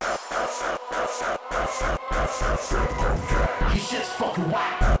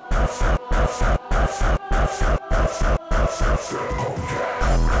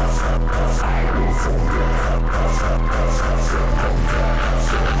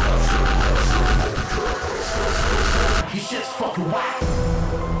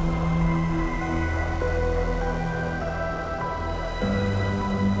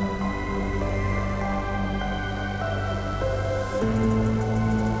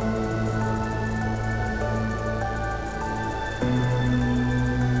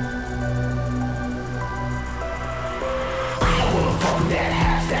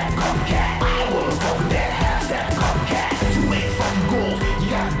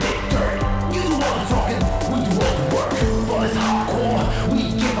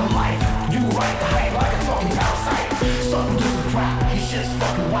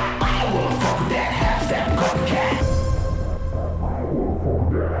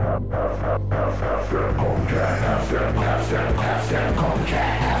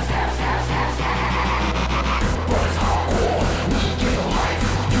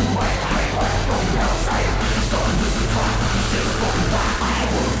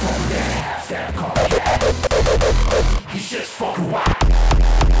He's just fucking wild.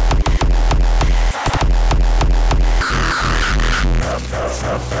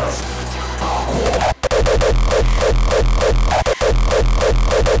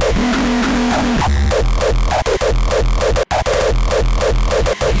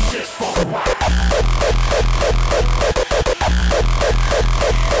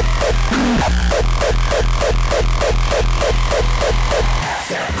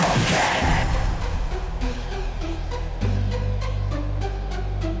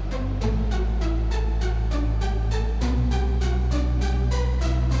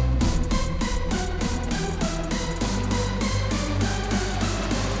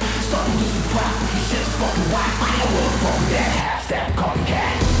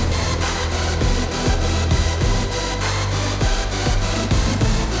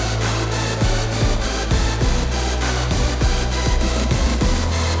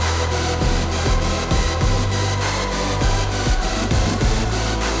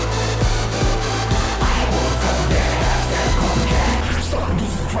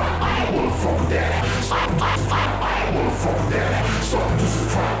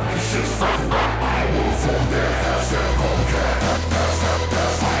 I will from there, has that concat.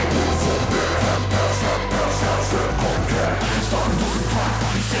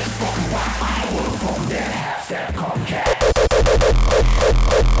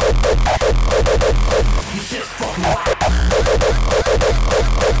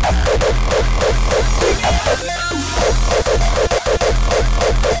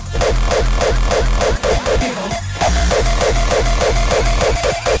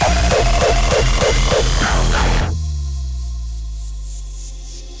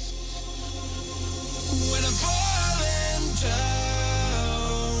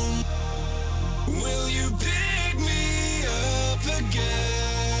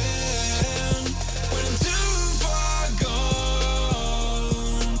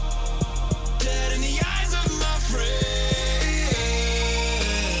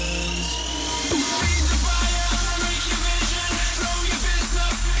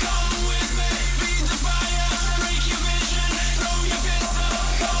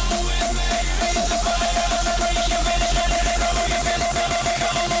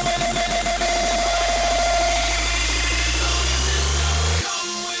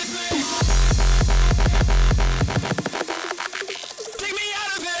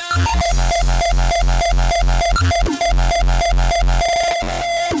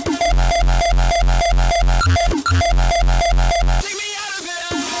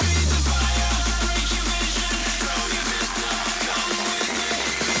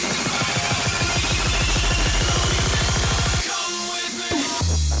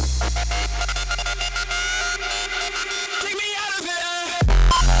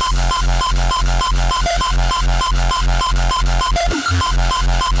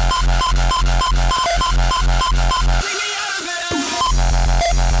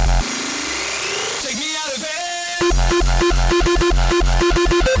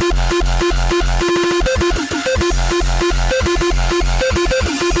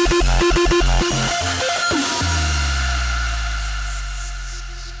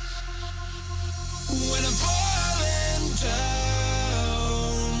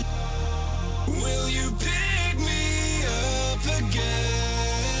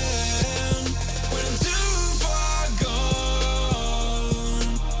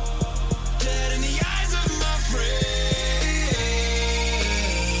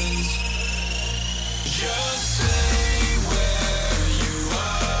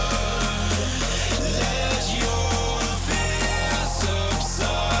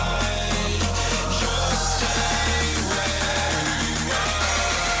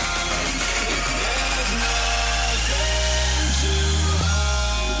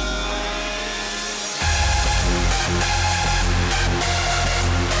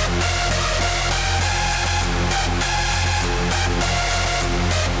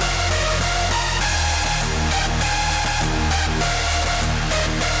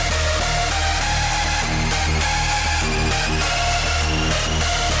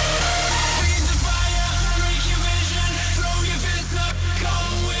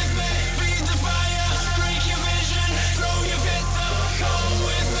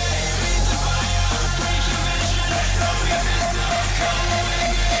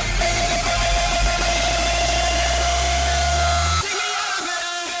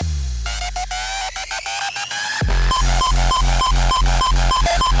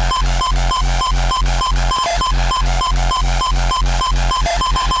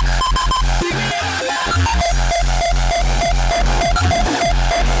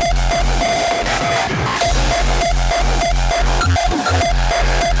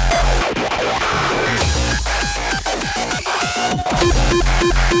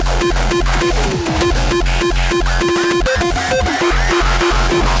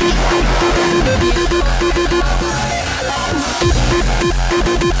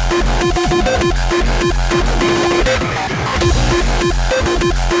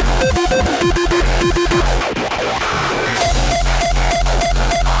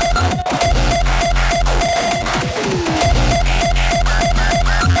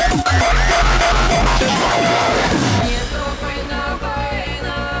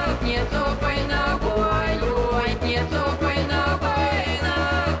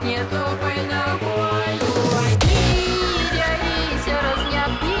 не топай ногой. Пирялися, разня,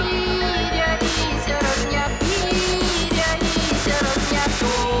 пирялися, разня, пирялися, разня,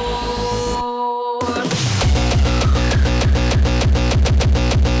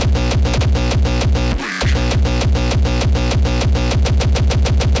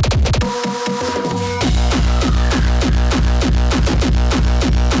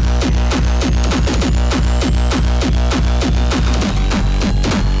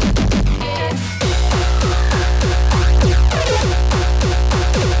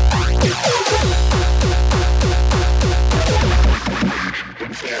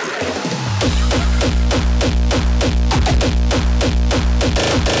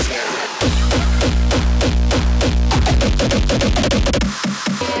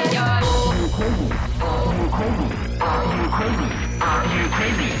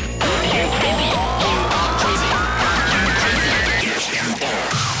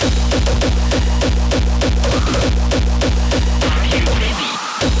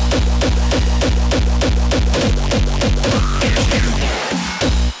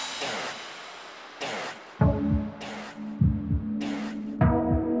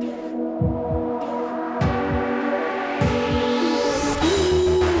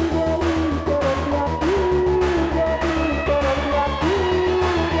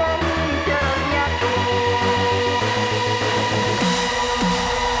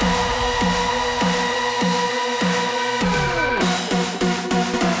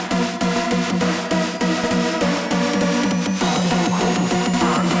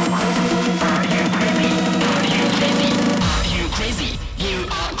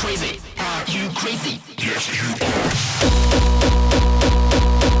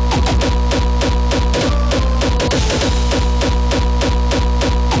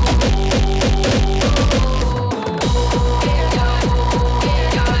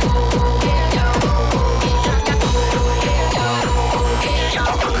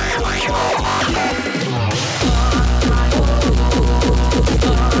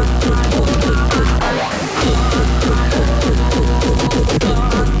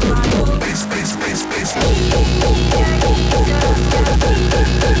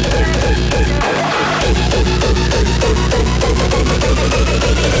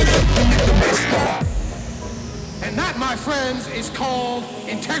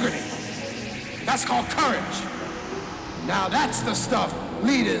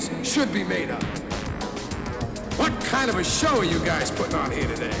 Should be made of. What kind of a show are you guys putting on here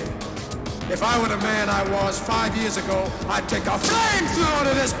today? If I were the man I was 5 years ago, I'd take a flamethrower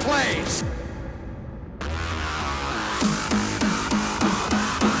to this place!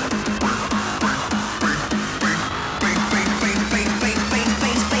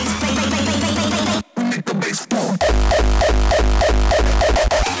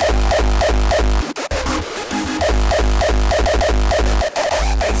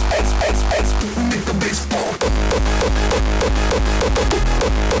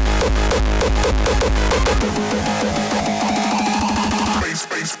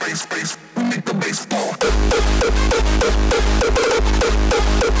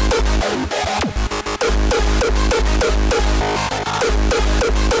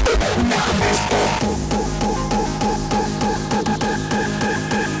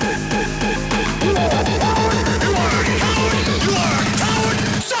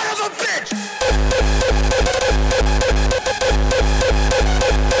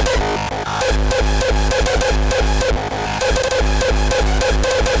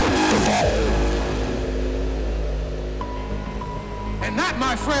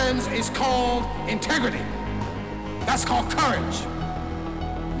 Is called integrity. That's called courage.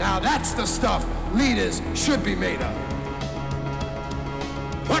 Now that's the stuff leaders should be made of.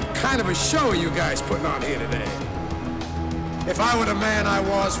 What kind of a show are you guys putting on here today? If I were the man I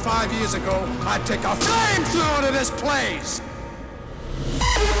was 5 years ago, I'd take a flamethrower to this place!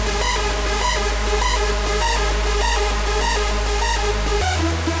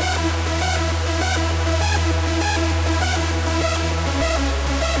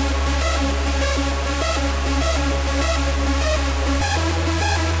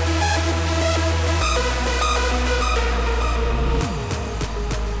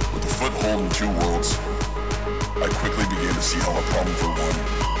 In two worlds, I quickly began to see how a problem for one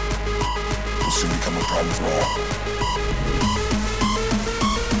will soon become a problem for all.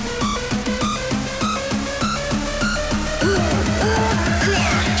 You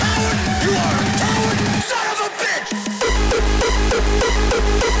are a coward! You are a coward! Son of a bitch!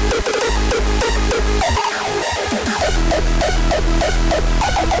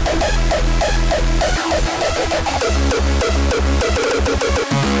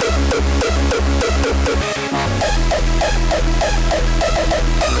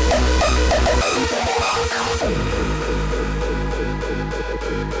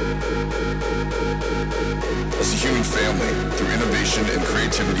 passion and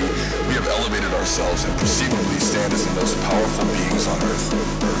creativity, we have elevated ourselves and perceivably stand as the most powerful beings on Earth.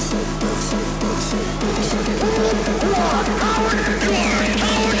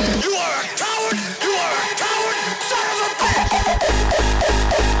 You are a coward! You are a coward! You are a coward! You are a coward! Son of a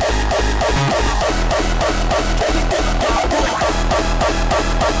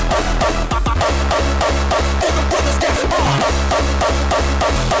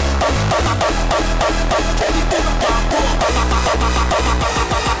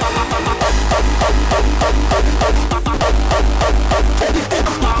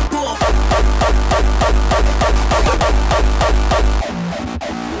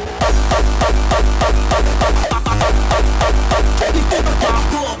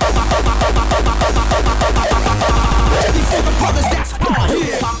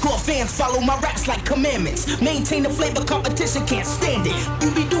follow my raps like commandments. Maintain the flavor, competition can't stand it.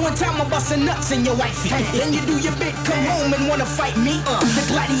 You be doing time, I'm busting nuts in your wifey. Then you do your bit, come home and wanna fight me. The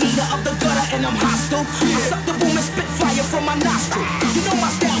gladiator of the gutter and I'm hostile. I suck the boom and spit fire from my nostril. You know my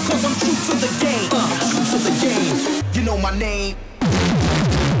style cause I'm true to the game. True to the game. You know my name.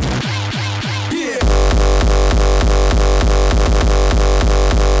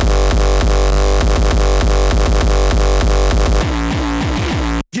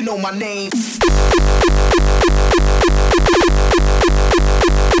 You know my name.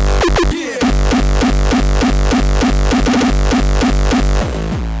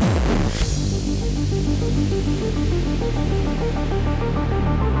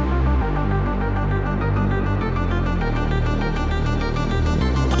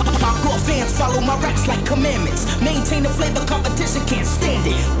 Follow my raps like commandments. Maintain the flavor, competition can't stand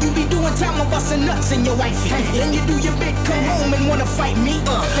it. You be doing time, I'm busting nuts in your wifey. Then you do your bit, come home and wanna fight me.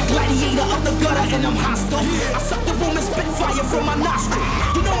 The gladiator of the gutter and I'm hostile. I suck the room and spit fire from my nostril.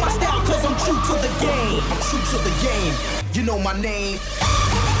 You know my style cause I'm true to the game. I'm true to the game. You know my name.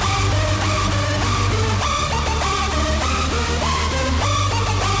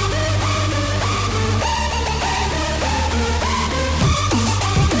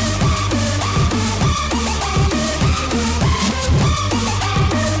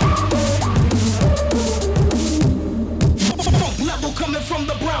 Coming from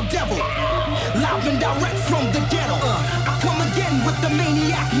the brown devil, live and direct from the ghetto. I come again with the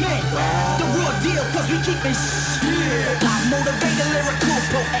maniac man, the raw deal cause we keep it live motivated, lyrical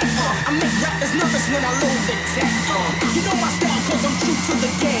poet. I make rappers nervous when I load the tech. You know my style cause I'm true to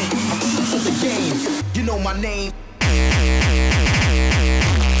the game. I'm true to the game. You know my name.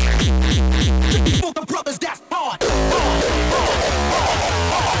 For the brothers that's hard.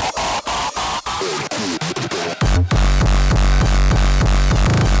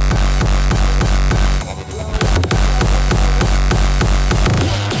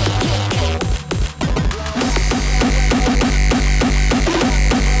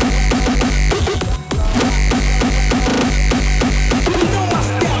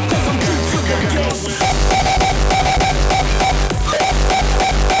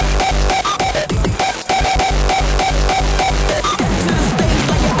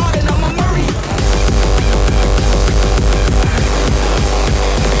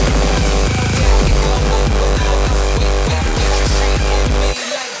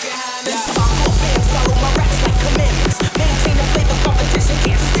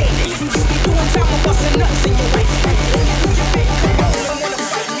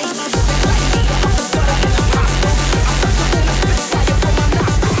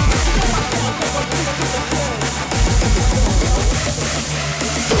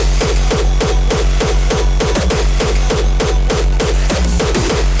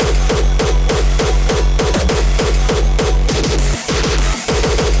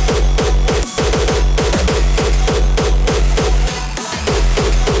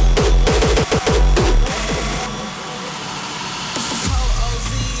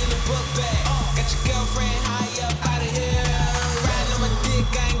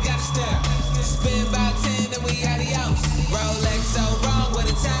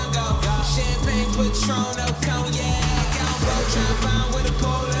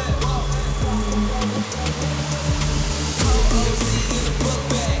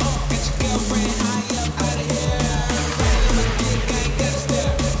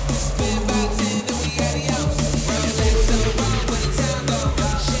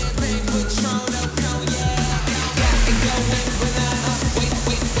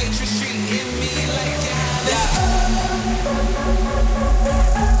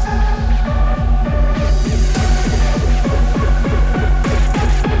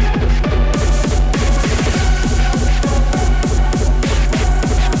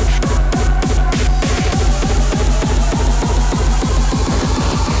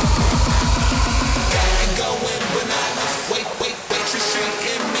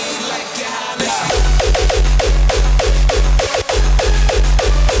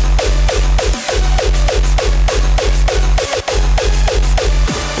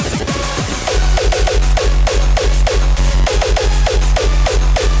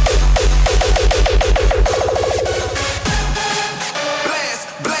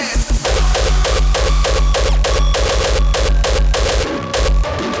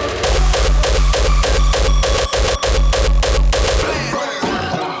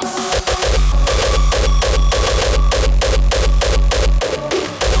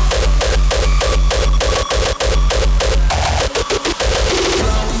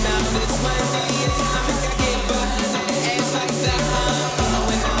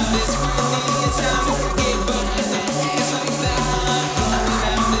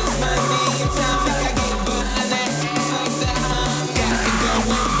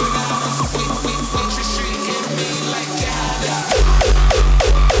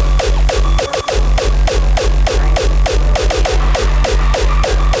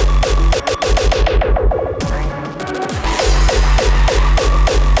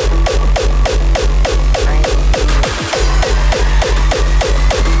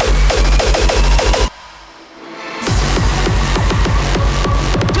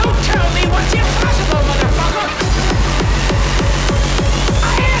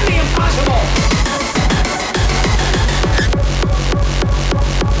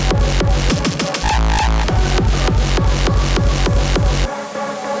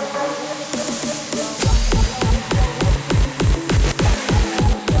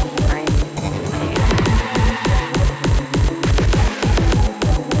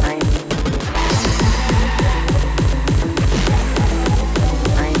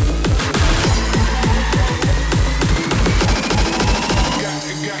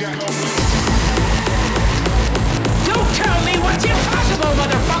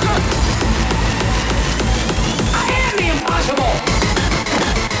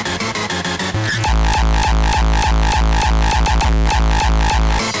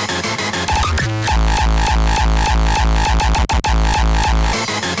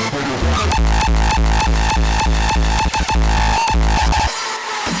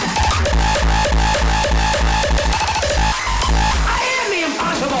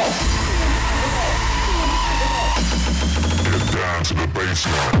 I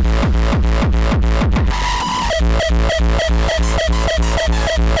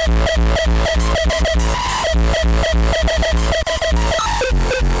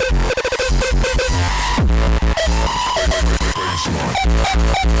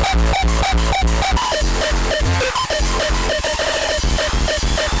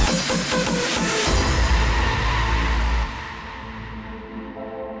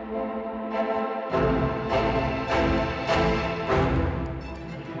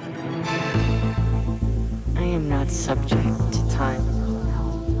am not subject to time.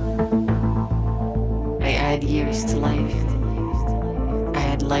 I add years to life. I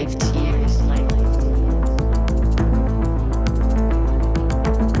add life to years.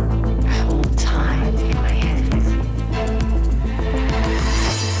 I hold time in my hands.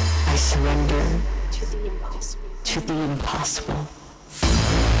 I surrender to the impossible. To the impossible.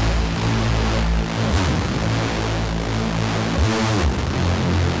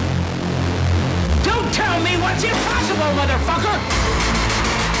 Don't tell me what's impossible, motherfucker!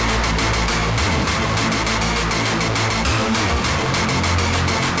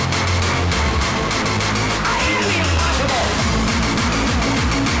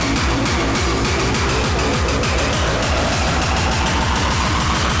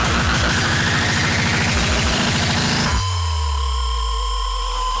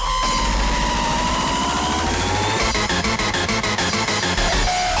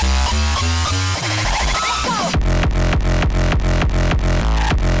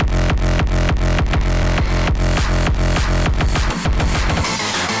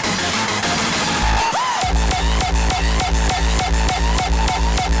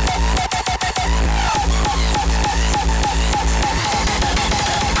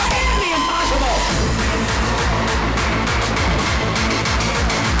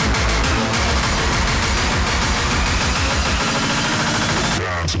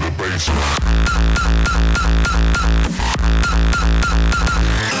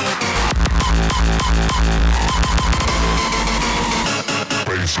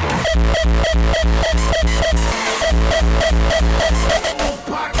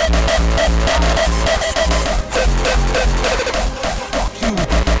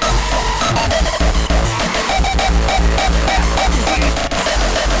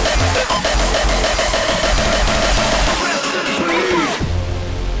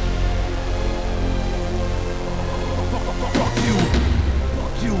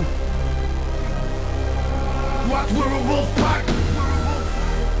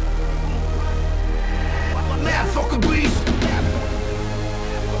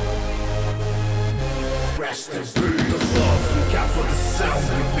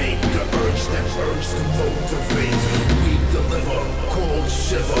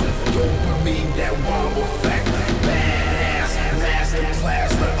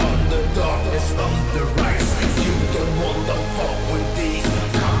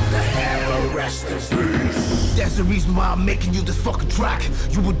 That's the reason why I'm making you this fucking track.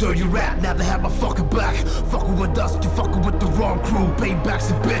 You a dirty rat, now they have my fucking back. Fucking with us, you fucking with the wrong crew. Payback's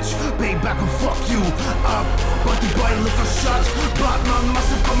a bitch, payback will fuck you up. But the boy lick a shot. Batman must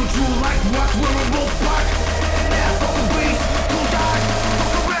have coming true like what? We're a wolf pack. Now fucking beast, who dies?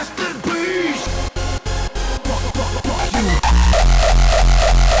 Fucking rest in peace. Fuck you.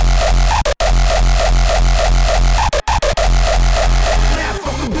 Now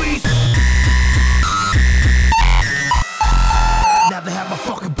fucking beast. Now they have my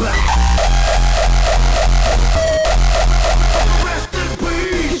fucking back. Rest in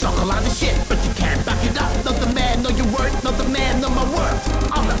peace. Talk a lot of shit, but you can't back it up. Not the man, know your word, not the man, know my word.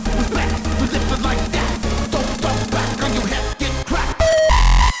 Honor, respect, we live it like that. Don't talk back on your head, get cracked.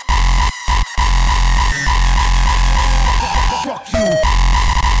 Fuck you.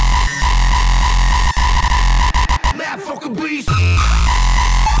 Mad fucking beast.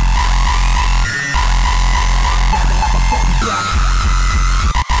 Now they have my fucking back.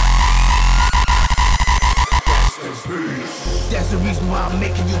 That's the reason why I'm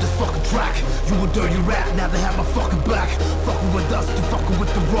making you this fucking track. You a dirty rat, now they have my fucking back. Fucking with us, you fucking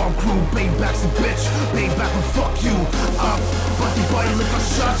with the wrong crew. Payback's a bitch, payback will fuck you up. But the body lick a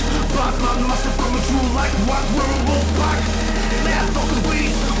shot. Batman must have coming true like what? We're a wolf pack. Mad fucking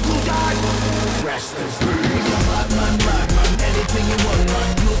beast, who died? Rest in peace. We got Batman, anything you want, man.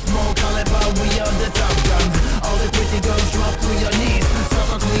 You small caliber, we are the top gun. All the pretty girls drop to your knees. Suck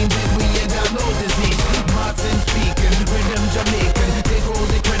a clean dick, we ain't got no disease. Martin speaking, rhythm Jamaican. Take all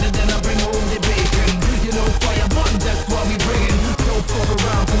the credit, then I bring home the bacon. You know, fire button, that's why we bringin'. Don't fuck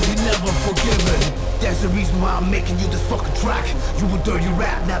around, cause we never forgiven. That's the reason why I'm making you this fucking track. You a dirty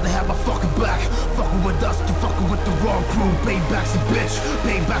rat, I'd never have my fucking back. Fucking with us, you fucking with the wrong crew. Payback's a bitch,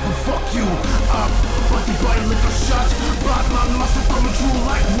 payback will fuck you up. But the body lick a shot. Block my muscles coming true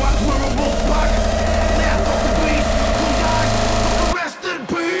like what? We're a wolf pack. Now fuck the beast, who dies? Fucking rest in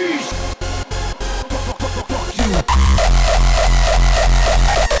peace. Fuck you.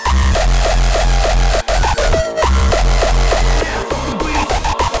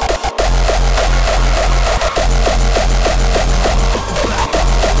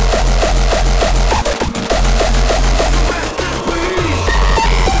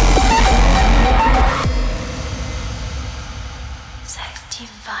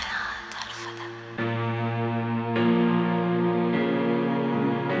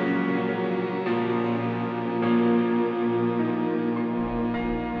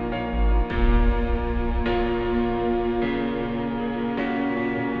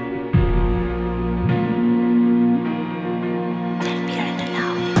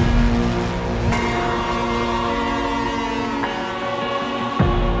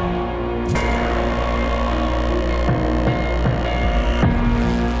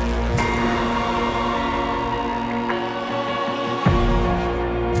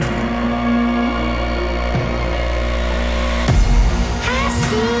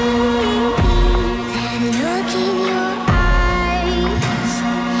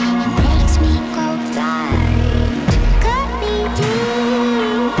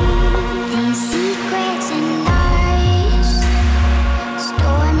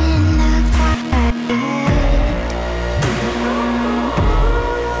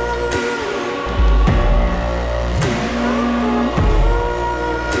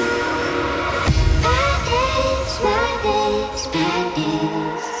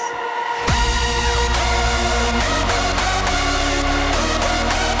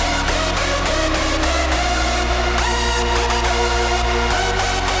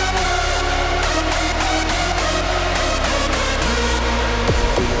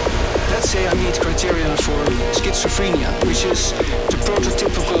 say I meet criteria for schizophrenia, which is the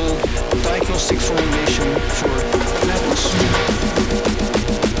prototypical diagnostic formulation for madness.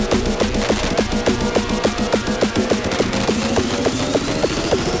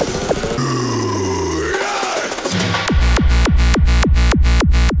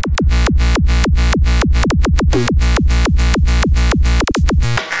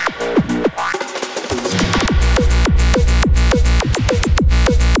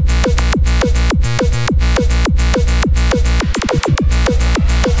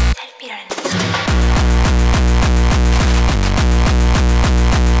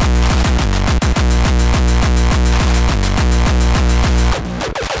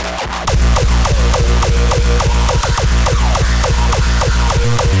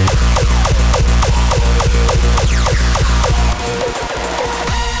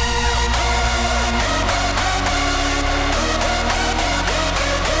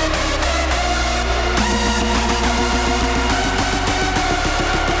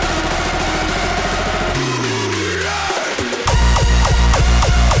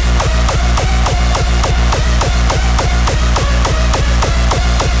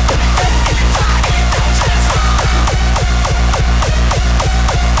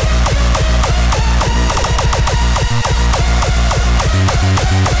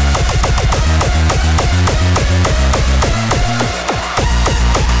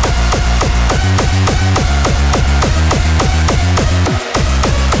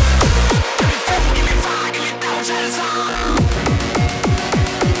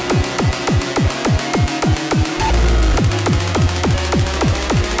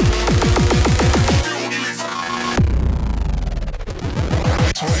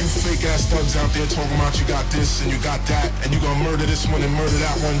 Out there talking about you got this and you got that, and you gonna murder this one and murder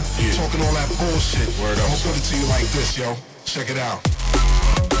that one. Yeah. Talking all that bullshit. Word up. I'm gonna put it to you like this, yo. Check it out.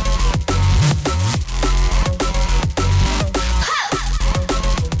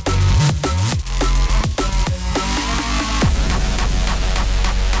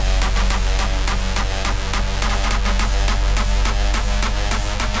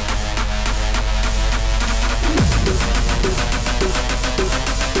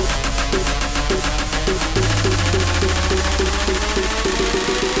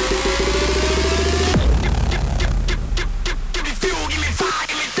 Fuel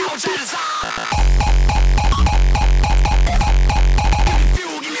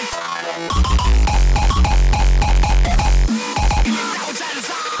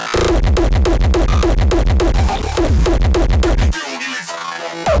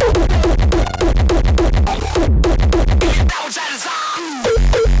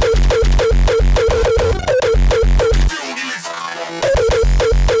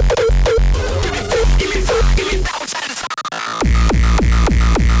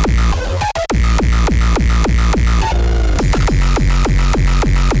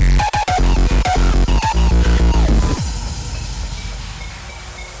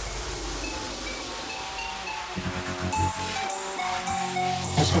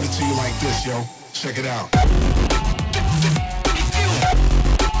I'll put it to you like this, yo. Check it out.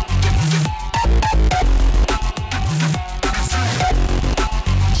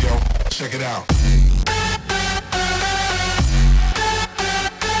 Yo, check it out.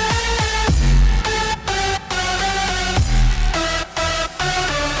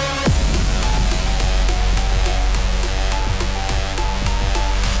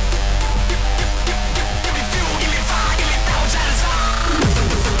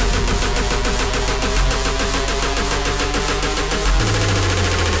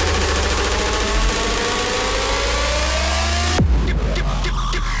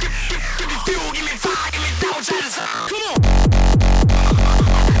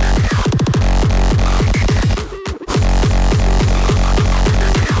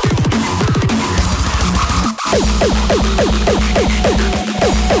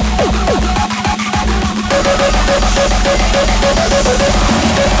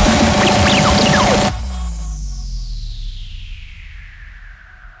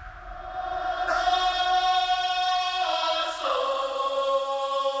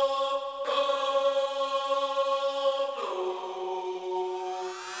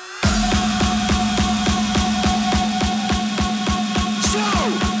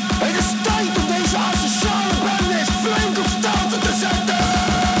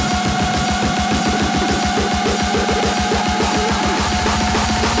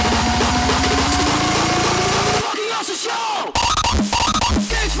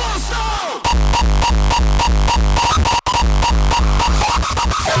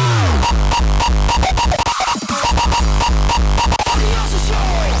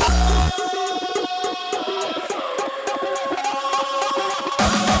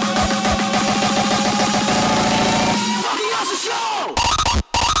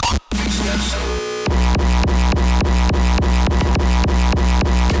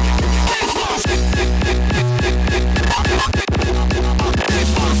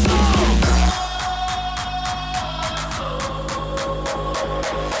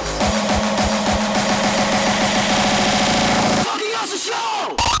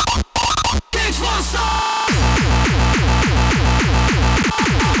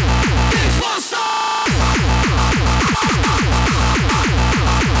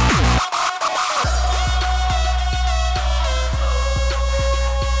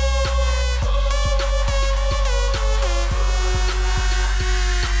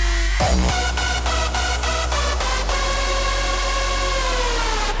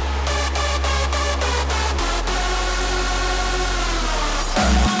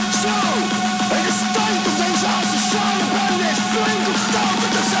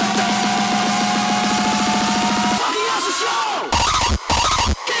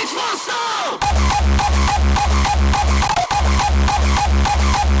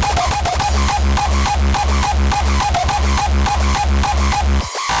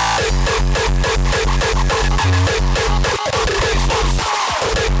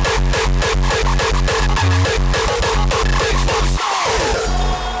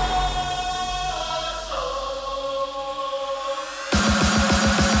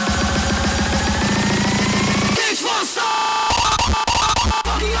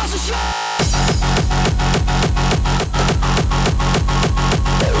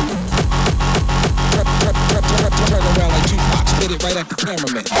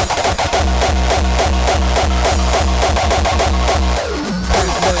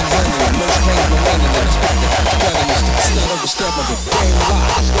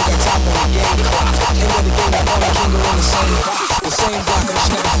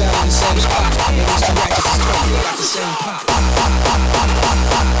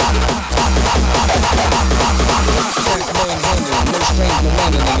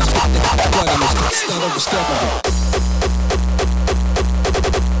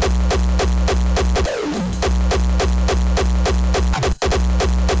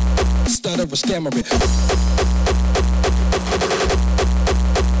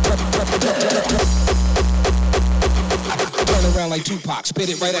 Spit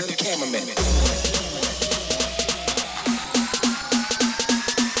it right at the cameraman.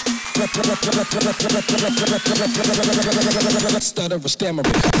 Stutter or stammer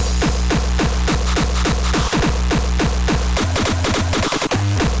it.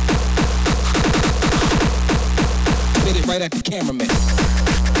 Spit it right at the cameraman.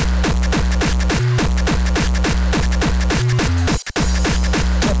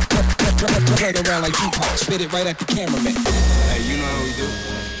 Turn around like Tupac. Spit it right at the cameraman. Hey, you know how we do.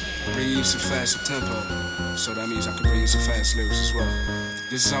 Bring you some fast Uptempo, so that means I can bring you some fast lyrics as well.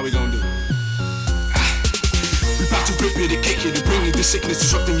 This is how we gonna do. We bout to rip it and kick it and bring you the sickness,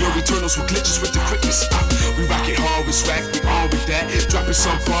 disrupting your eternals with glitches with the quickness. We rock it hard with swag, we all with that. Dropping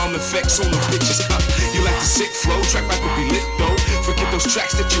some bomb effects on the bitches. You like the sick flow, track right will be lit though. Forget those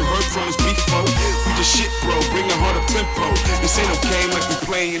tracks that you heard from us before. We just shit, bro, bring a heart up tempo. This ain't no game like we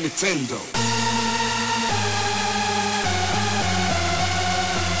playing Nintendo.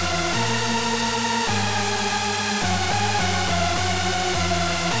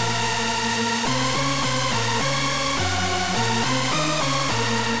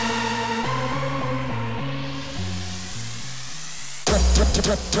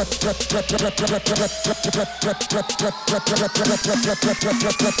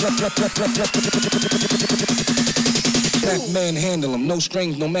 Batman handle him, no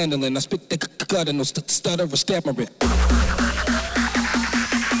strings, no mandolin. I spit the gutter, no stutter or stammer it.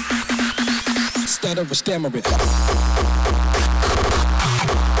 Stutter or stammer it.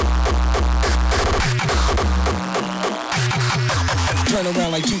 Turn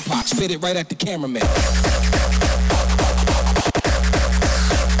around like Tupac, spit it right at the cameraman.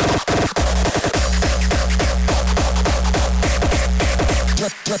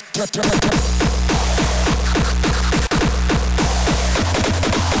 Stutter or stammer it.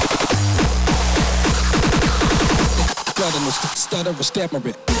 Stutter or stammer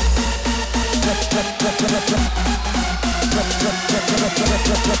it.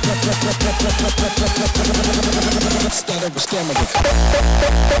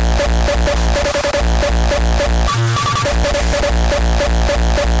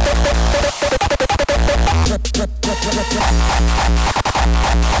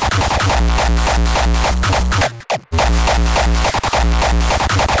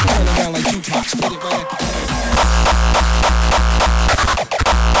 Turn around like Tupac, spit it right at the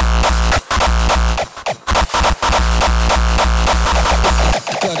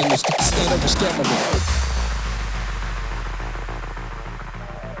stutter or stammer it.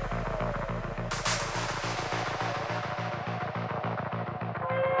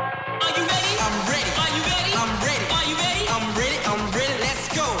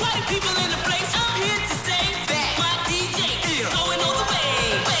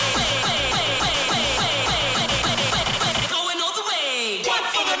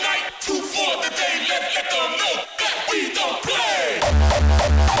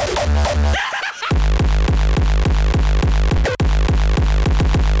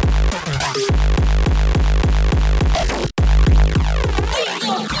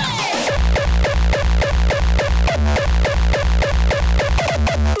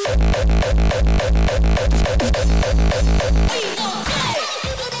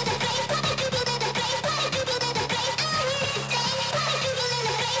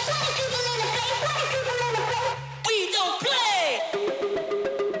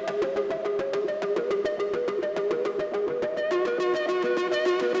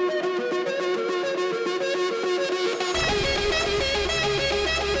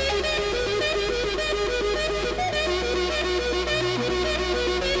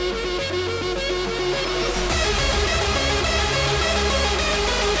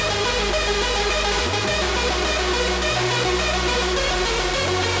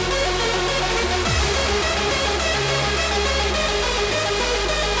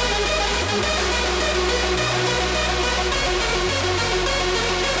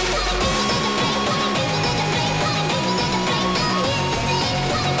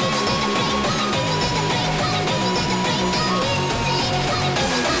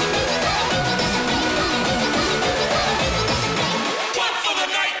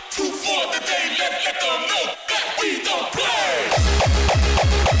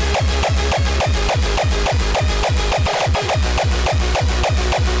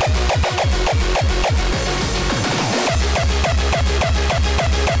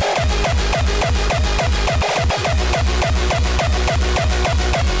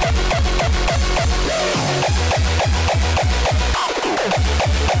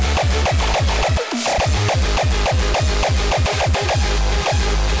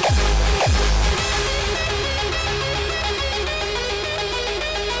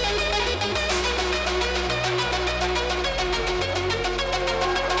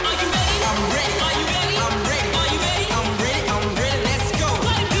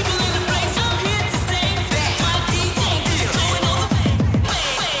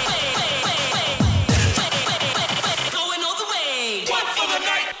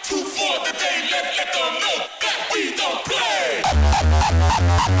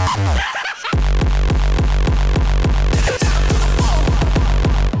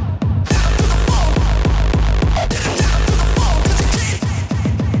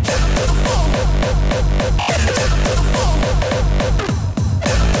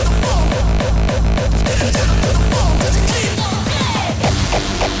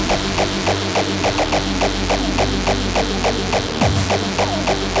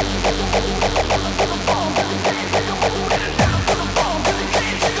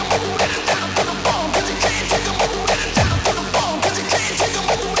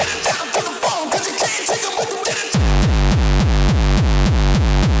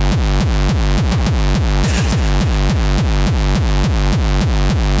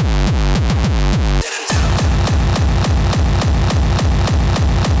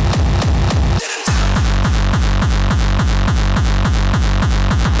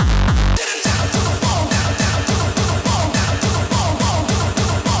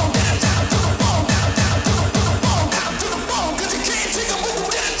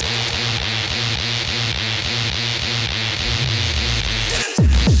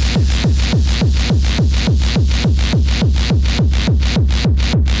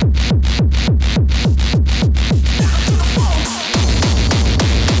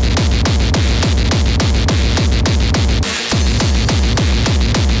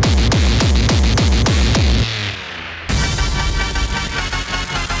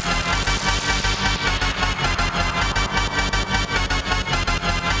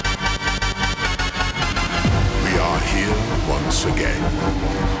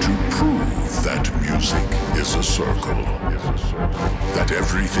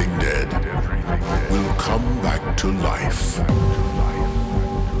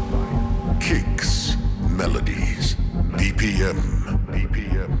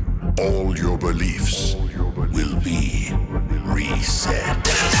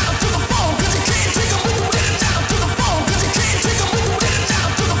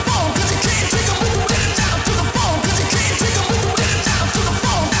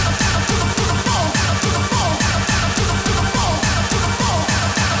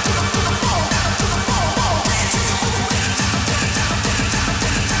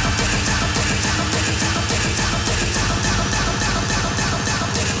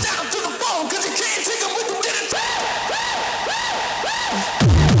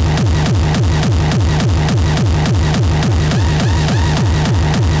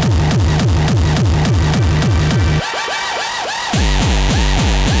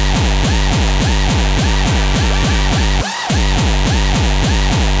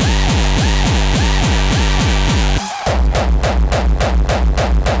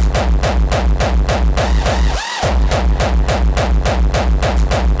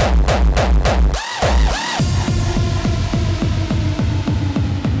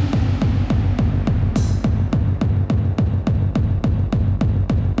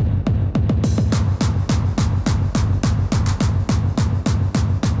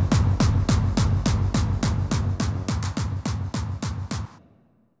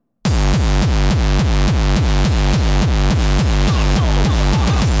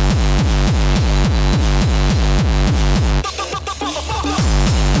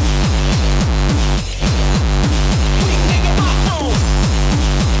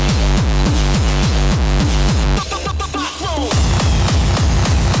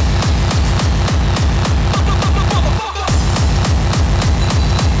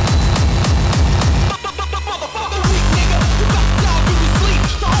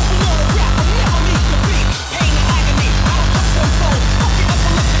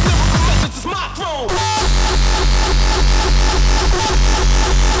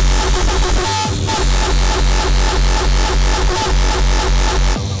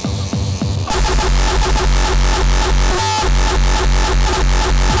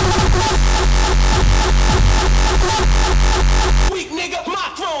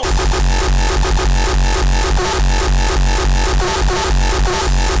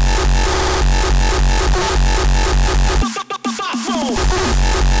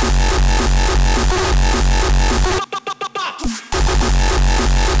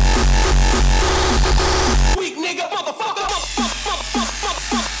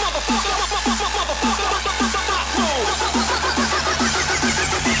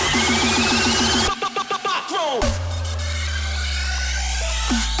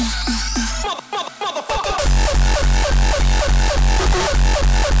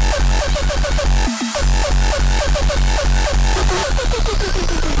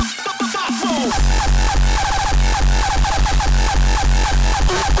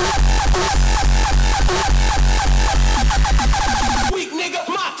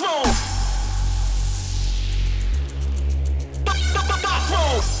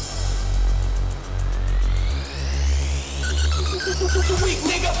 Weak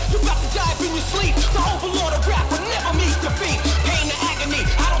nigga, you got to dive in your sleep. The overlord of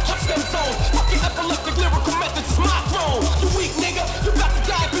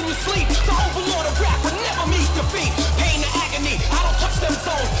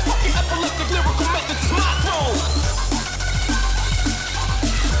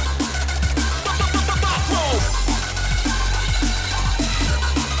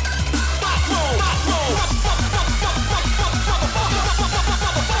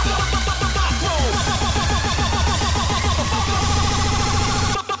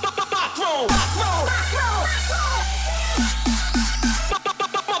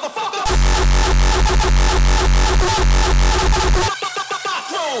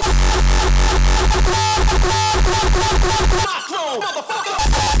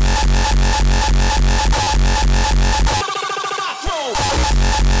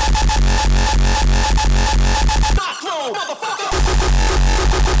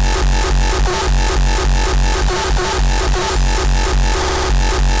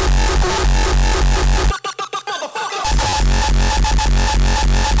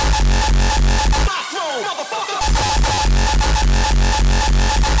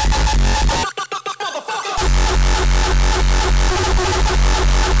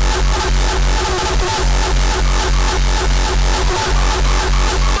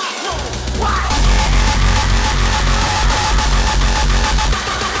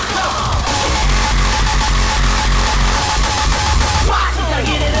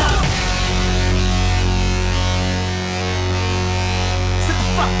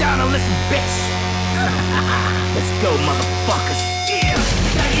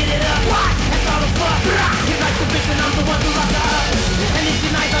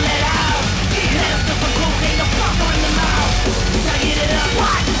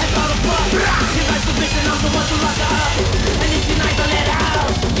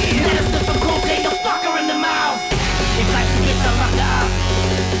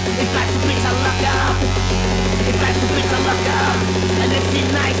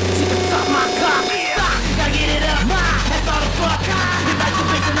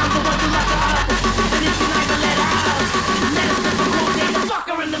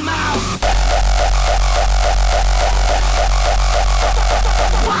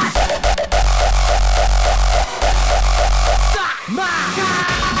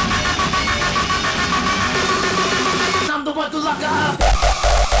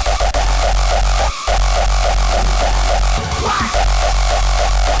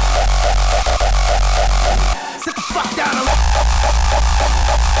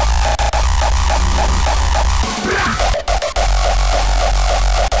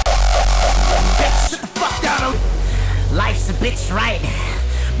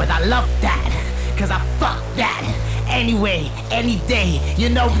any day. You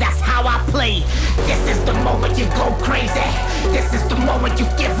know that's how I play. This is the moment you go crazy. This is the moment you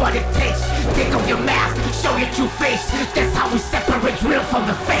give what it takes. Take off your mask, show your true face. That's how we separate real from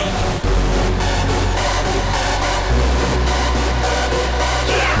the fake.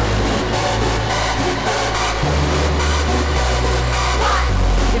 Yeah. What?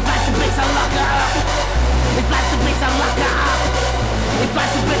 If life's a bitch, I'll lock her up. If life's a bitch, I'll lock her up. If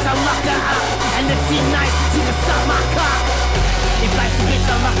life's a bitch, I'll lock her up. And if she nice, she can suck my cock. If life's a bitch,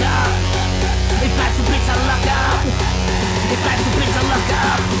 I'll lock her up. If life's a bitch, I'll lock her up. If life's a bitch, I'll lock her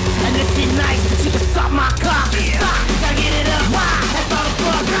up. And if she nice, she can suck my cock. Gotta get it up. Why? That's all the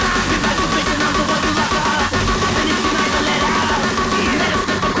fuck. If life's a bitch, and I'm the one to lock her up. And if she nice, I let her out. Let her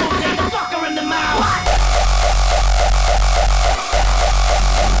slip a cocaine and fuck her in the mouth.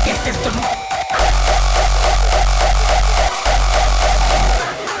 This is the moment.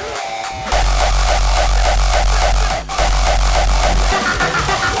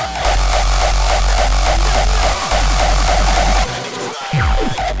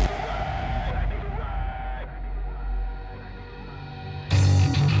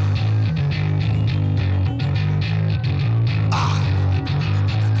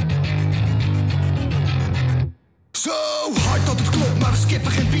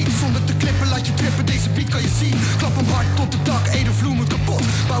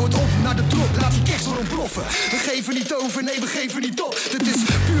 We geven niet over, nee we geven niet op. Dit is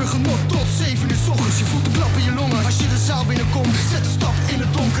puur genot tot 7 uur 's ochtends. Je voelt de klap in je longen als je de zaal binnenkomt. Zet een stap in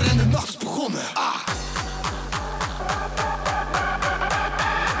het donker en de nacht is begonnen.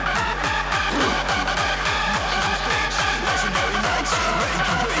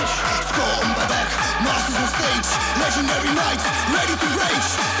 Score on my back, masters on stage. Legendary nights, ready to rage.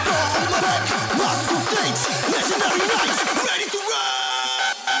 Score on my back, masters on stage. Legendary nights, ready to rage.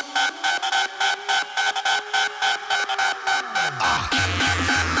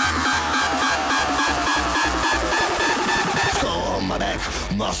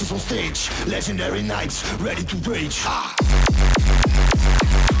 Masters on stage, legendary nights, ready to rage.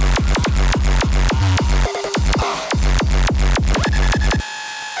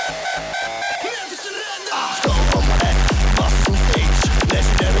 Skull on my head, masters on stage,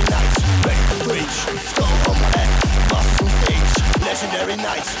 legendary nights, ready to rage. Skull on my head, masters on stage, legendary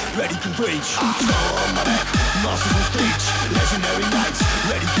nights, ready to rage. Skull on my head, masters on stage, legendary nights,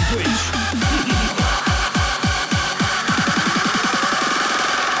 ready to rage.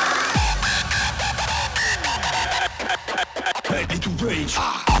 Ready to rage.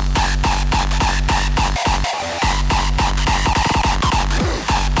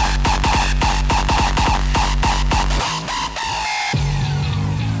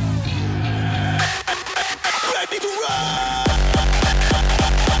 Ready to rage.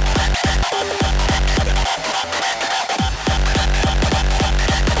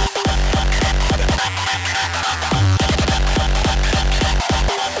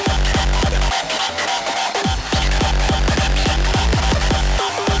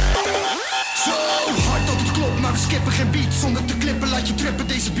 Zonder te klippen, laat je trippen,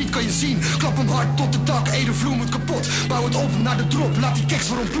 deze beat kan je zien. Klap hem hard tot de dak, ede vloer moet kapot. Bouw het op naar de drop, laat die keks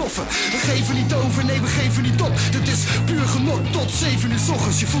weer ontploffen. We geven niet over, nee we geven niet op. Dit is puur genot tot 7 uur 's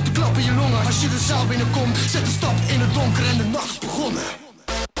ochtends. Je voelt de klap in je longen als je de zaal binnenkomt. Zet een stap in het donker en de nacht is begonnen.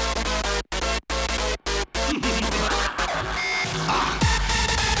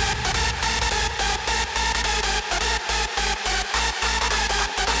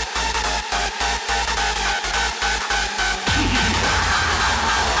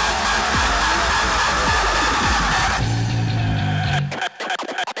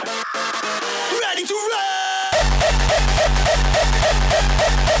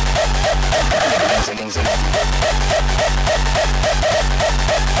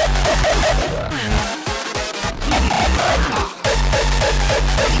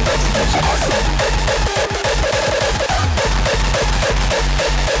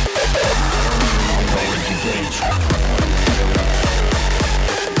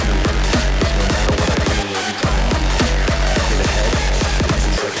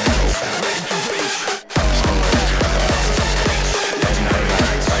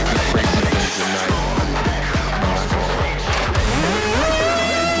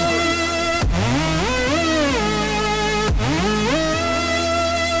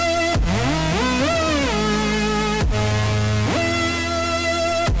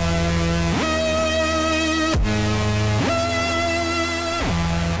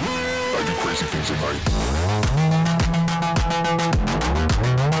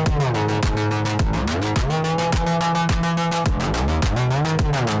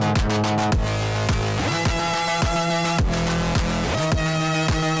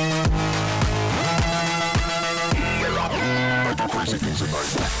 things at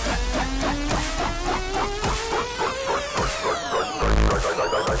night.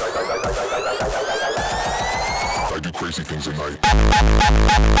 I do crazy things at night.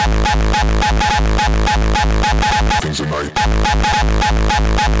 Things at night.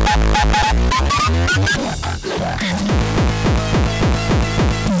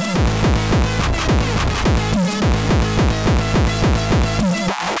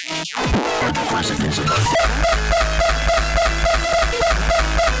 I do crazy things at night.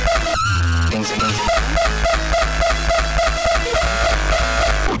 Things at night.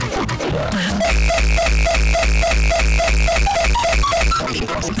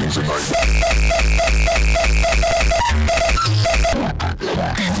 Things at night.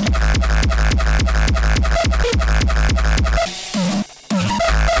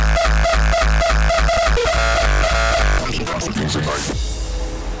 Things at night.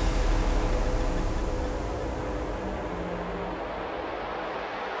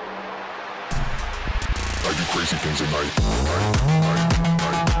 I do crazy things at night.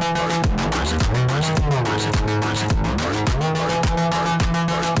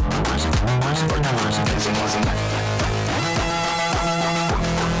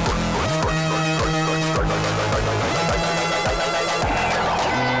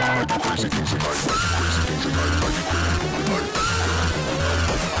 Crazy, crazy, crazy, crazy,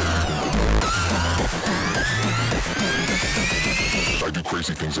 I do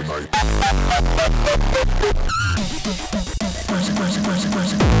crazy things at night. Crazy, crazy, crazy,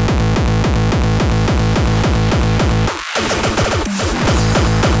 crazy.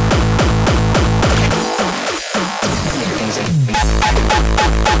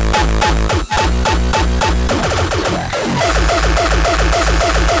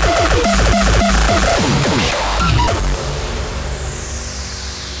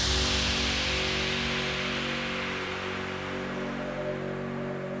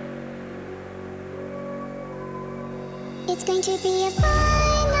 It's going to be a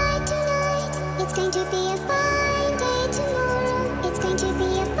fine night tonight. It's going to be a fine day tomorrow. It's going to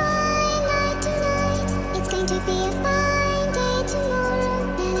be a fine night tonight. It's going to be a fine day tomorrow.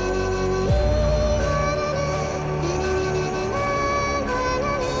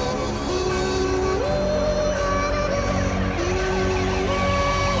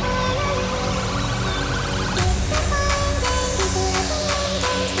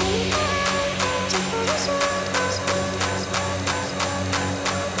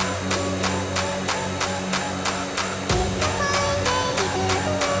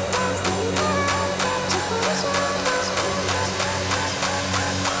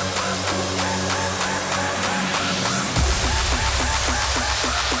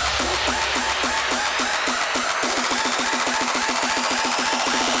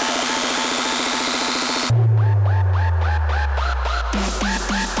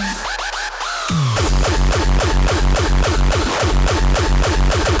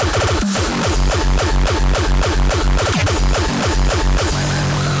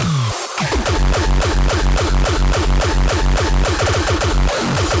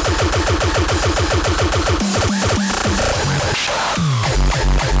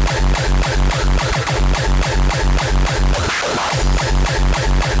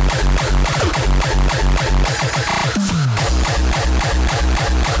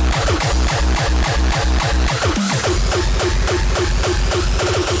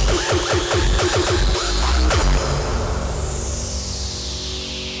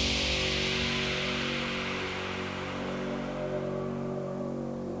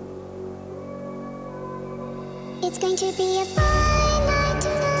 It's going to be a fun